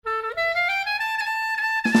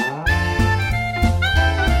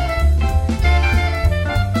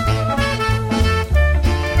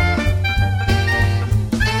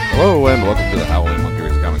and welcome to the Howling Monkey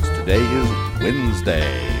Race Comics. Today is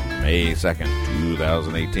Wednesday, May 2nd,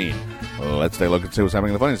 2018. Let's take a look and see what's happening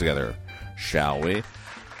in the funnies together, shall we?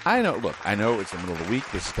 I know it's the middle of the week.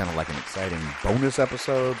 This is kind of like an exciting bonus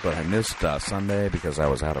episode, but I missed Sunday because I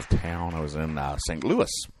was out of town. I was in St.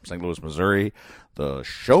 Louis, Missouri, the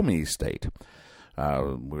Show Me State. We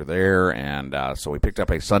were there, and so we picked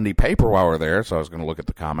up a Sunday paper while we were there, so I was going to look at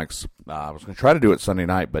the comics. I was going to try to do it Sunday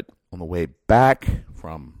night, but on the way back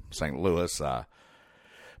from St. Louis,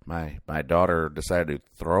 my daughter decided to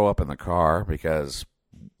throw up in the car because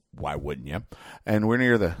why wouldn't you? And we're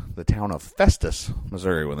near the town of Festus,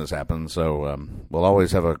 Missouri when this happened, so we'll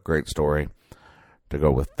always have a great story to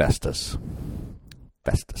go with Festus.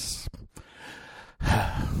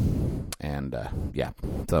 And,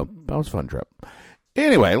 so that was a fun trip.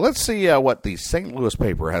 Anyway, let's see what the St. Louis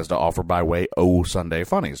paper has to offer by way of Sunday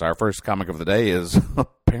Funnies. Our first comic of the day is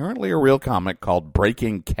apparently a real comic called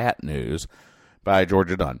Breaking Cat News by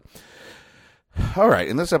Georgia Dunn. All right,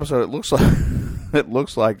 in this episode, it looks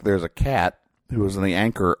like there's a cat who is the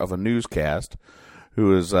anchor of a newscast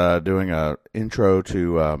who is doing a intro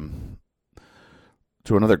to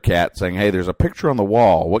another cat saying, "Hey, there's a picture on the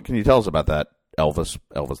wall. What can you tell us about that, Elvis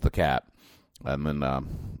the cat?" And then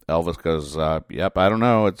Elvis goes, "Yep, I don't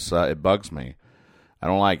know. It bugs me. I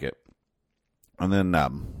don't like it." And then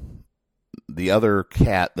the other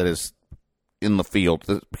cat that is in the field,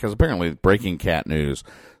 because apparently Breaking Cat News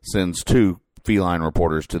sends two feline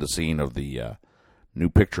reporters to the scene of the new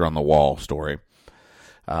picture on the wall story,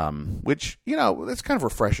 which, it's kind of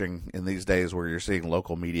refreshing in these days where you're seeing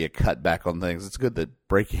local media cut back on things. It's good that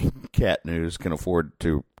Breaking Cat News can afford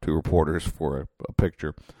two reporters for a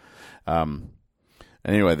picture.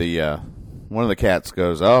 Anyway, one of the cats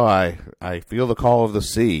goes, "Oh, I feel the call of the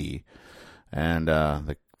sea," and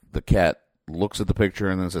the cat looks at the picture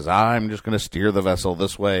and then says, "I'm just going to steer the vessel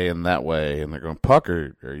this way and that way." And they're going, "Puck,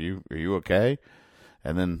 are you okay?"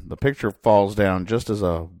 And then the picture falls down just as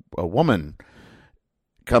a woman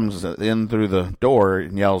comes in through the door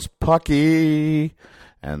and yells, "Pucky!"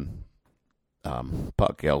 And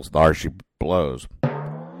Puck yells, "There she blows."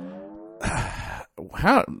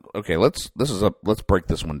 Let's break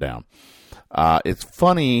this one down. It's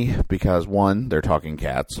funny because, one, they're talking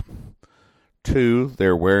cats. Two,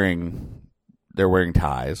 they're wearing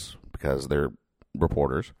ties because they're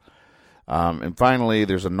reporters. And finally,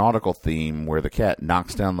 there's a nautical theme where the cat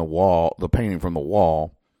knocks down the painting from the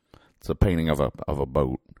wall. It's a painting of a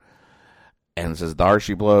boat. And it says, "There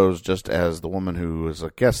she blows," just as the woman who is, I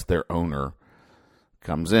guess, their owner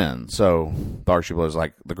comes in. So there she blows,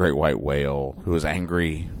 like the great white whale who is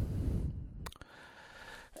angry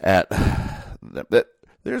at that.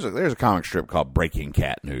 There's a comic strip called Breaking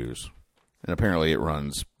Cat News, and apparently it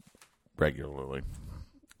runs regularly.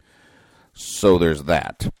 So there's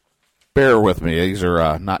that. Bear with me; these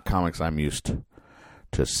are not comics I'm used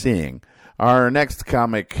to seeing. Our next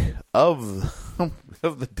comic of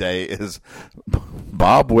the day is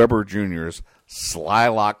Bob Weber Jr.'s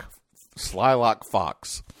Slylock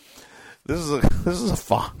Fox. This is a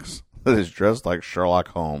fox that is dressed like Sherlock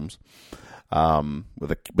Holmes,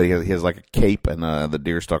 but he has like a cape and the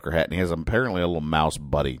deerstalker hat, and he has apparently a little mouse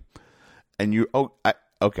buddy. And there are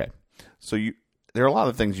a lot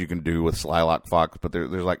of things you can do with Slylock Fox, but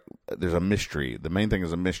there's a mystery. The main thing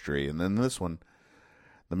is a mystery, and then this one,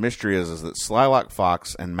 the mystery is that Slylock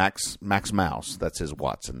Fox and Max Mouse, that's his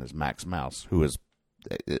Watson, is Max Mouse, who is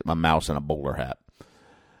a mouse in a bowler hat.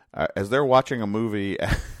 As they're watching a movie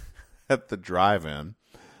at the drive-in,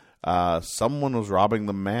 someone was robbing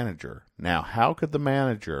the manager. Now, how could the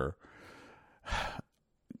manager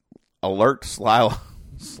alert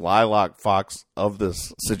Slylock Fox of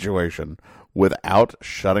this situation without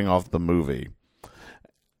shutting off the movie?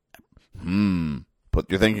 Put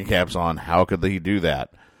your thinking caps on. How could he do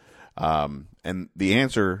that? And the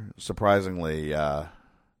answer, surprisingly,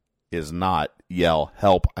 is not yell,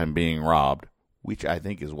 "Help, I'm being robbed," which I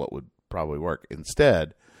think is what would probably work.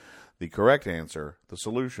 Instead, the correct answer, the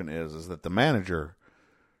solution is that the manager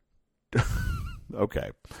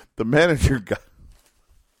the manager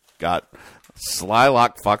got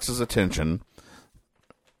Slylock Fox's attention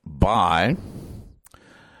by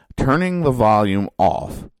turning the volume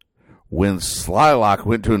off. When Slylock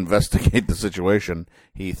went to investigate the situation,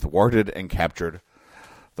 he thwarted and captured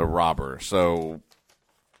the robber. So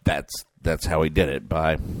that's how he did it.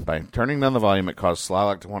 By turning down the volume, it caused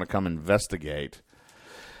Slylock to want to come investigate.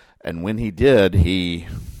 And when he did, he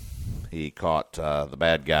caught the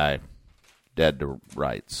bad guy dead to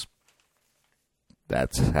rights.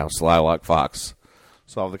 That's how Slylock Fox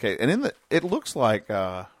solved the case. And it looks like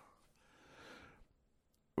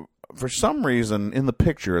for some reason, in the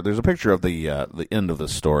picture, there's a picture of the end of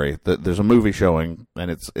this story. There's a movie showing,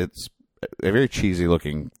 and it's a very cheesy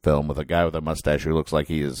looking film with a guy with a mustache who looks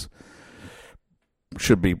like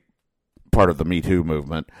should be part of the Me Too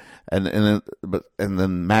movement. And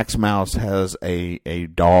then Max Mouse has a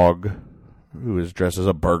dog who is dressed as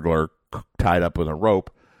a burglar tied up with a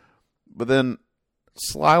rope. But then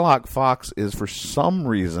Slylock Fox is for some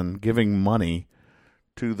reason giving money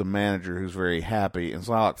to the manager, who's very happy, and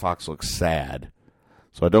Slylock Fox looks sad.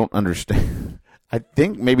 So I don't understand. I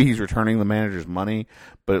think maybe he's returning the manager's money,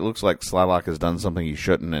 but it looks like Slylock has done something he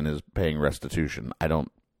shouldn't and is paying restitution. I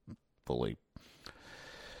don't fully.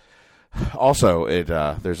 Also,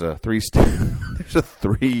 there's a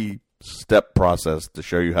three-step process to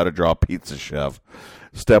show you how to draw Pizza Chef.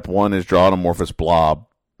 Step 1 is draw an amorphous blob.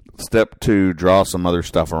 Step 2, draw some other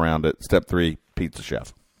stuff around it. Step 3, Pizza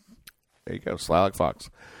Chef. There you go, Slylock Fox.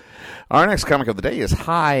 Our next comic of the day is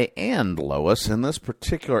Hi and Lois. In this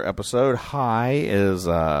particular episode, Hi has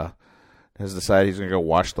decided he's going to go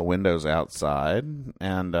wash the windows outside,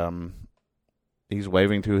 and he's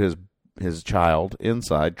waving to his child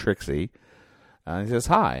inside, Trixie. He says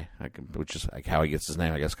hi, which is like how he gets his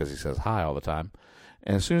name, I guess, because he says hi all the time.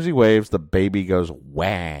 And as soon as he waves, the baby goes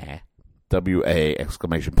wah, W-A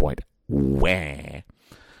exclamation point, wah.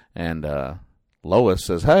 And Lois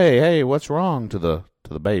says, hey, what's wrong to the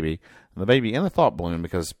baby? And the baby, in a thought balloon,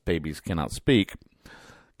 because babies cannot speak,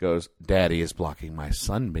 goes, Daddy is blocking my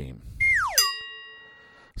sunbeam.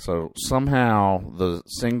 So somehow the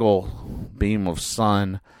single beam of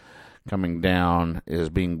sun coming down is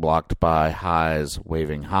being blocked by High's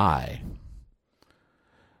waving high.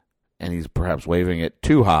 And he's perhaps waving it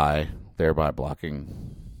too high, thereby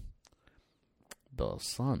blocking the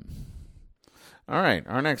sun. All right,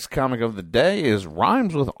 our next comic of the day is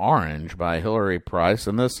Rhymes with Orange by Hilary Price.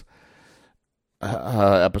 And this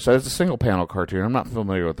episode is a single-panel cartoon. I'm not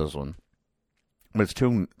familiar with this one. But it's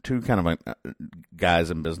two kind of guys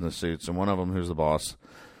in business suits, and one of them, who's the boss,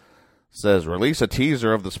 says, release a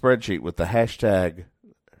teaser of the spreadsheet with the hashtag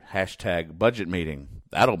budget meeting.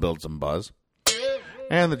 That'll build some buzz.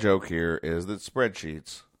 And the joke here is that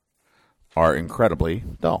spreadsheets are incredibly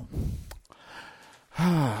dull.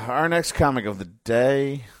 Our next comic of the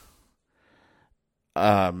day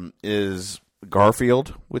is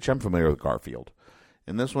Garfield, which I'm familiar with Garfield.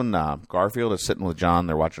 In this one, Garfield is sitting with John.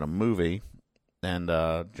 They're watching a movie, and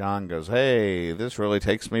John goes, hey, this really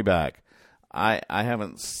takes me back. I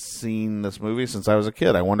haven't seen this movie since I was a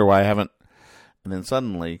kid. I wonder why I haven't. And then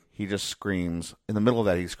suddenly, he just screams. In the middle of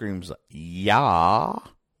that, he screams, Yah,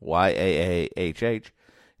 Y-A-A-H-H.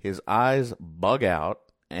 His eyes bug out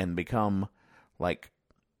and become, like,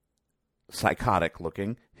 psychotic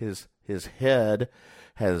looking. His head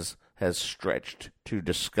has stretched to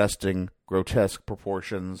disgusting, grotesque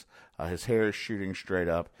proportions. His hair is shooting straight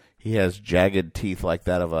up. He has jagged teeth like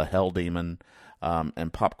that of a hell demon.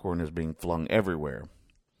 And popcorn is being flung everywhere.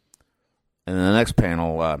 And in the next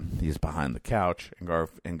panel, he's behind the couch,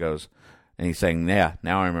 and goes, and he's saying, yeah,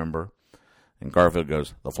 now I remember. And Garfield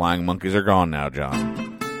goes, the flying monkeys are gone now,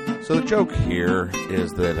 John. So the joke here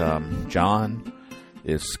is that John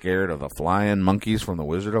is scared of the flying monkeys from the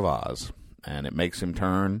Wizard of Oz, and it makes him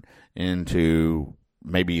turn into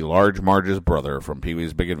maybe Large Marge's brother from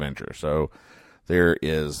Pee-wee's Big Adventure. So there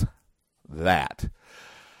is that.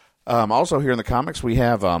 Also here in the comics, we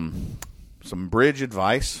have some bridge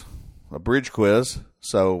advice, a bridge quiz.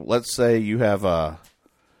 So let's say you have a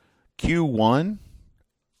Q1,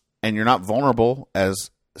 and you're not vulnerable.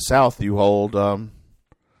 As South, you hold a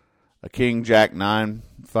King, Jack, 9,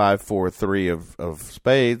 5, 4, 3 of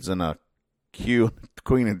spades, and a Q,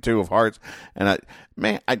 Queen, and 2 of hearts. And I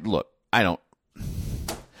don't.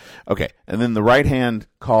 Okay, and then the right hand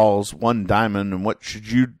calls 1 diamond, and what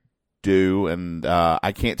should you do? And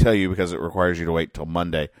I can't tell you because it requires you to wait till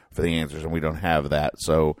Monday for the answers, and we don't have that.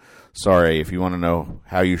 So sorry. If you want to know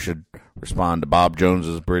how you should respond to Bob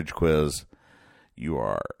Jones's bridge quiz, you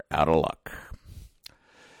are out of luck.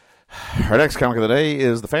 Our next comic of the day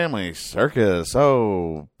is The Family Circus.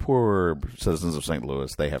 Oh, poor citizens of St.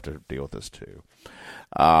 Louis. They have to deal with this too.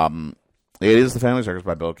 It is The Family Circus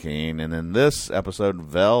by Bill Keane. And in this episode,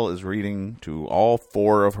 Vel is reading to all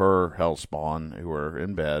 4 of her hellspawn who are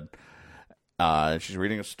in bed. She's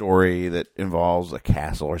reading a story that involves a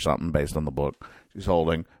castle or something based on the book she's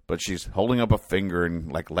holding. But she's holding up a finger and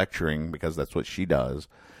like lecturing because that's what she does.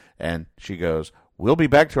 And she goes, we'll be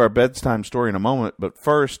back to our bedtime story in a moment. But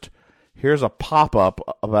first, here's a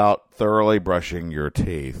pop-up about thoroughly brushing your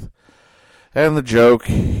teeth. And the joke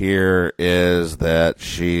here is that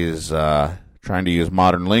she's trying to use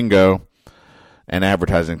modern lingo and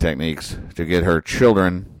advertising techniques to get her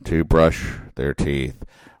children to brush their teeth,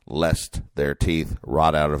 lest their teeth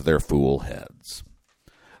rot out of their fool heads.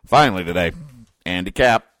 Finally today, Andy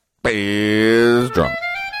Capp is drunk.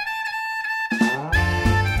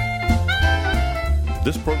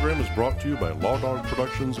 This program is brought to you by Law Dog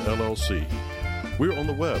Productions, LLC. We're on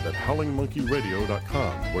the web at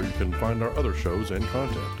howlingmonkeyradio.com, where you can find our other shows and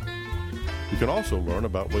content. You can also learn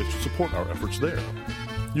about ways to support our efforts there.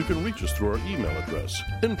 You can reach us through our email address,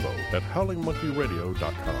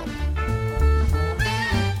 info@howlingmonkeyradio.com.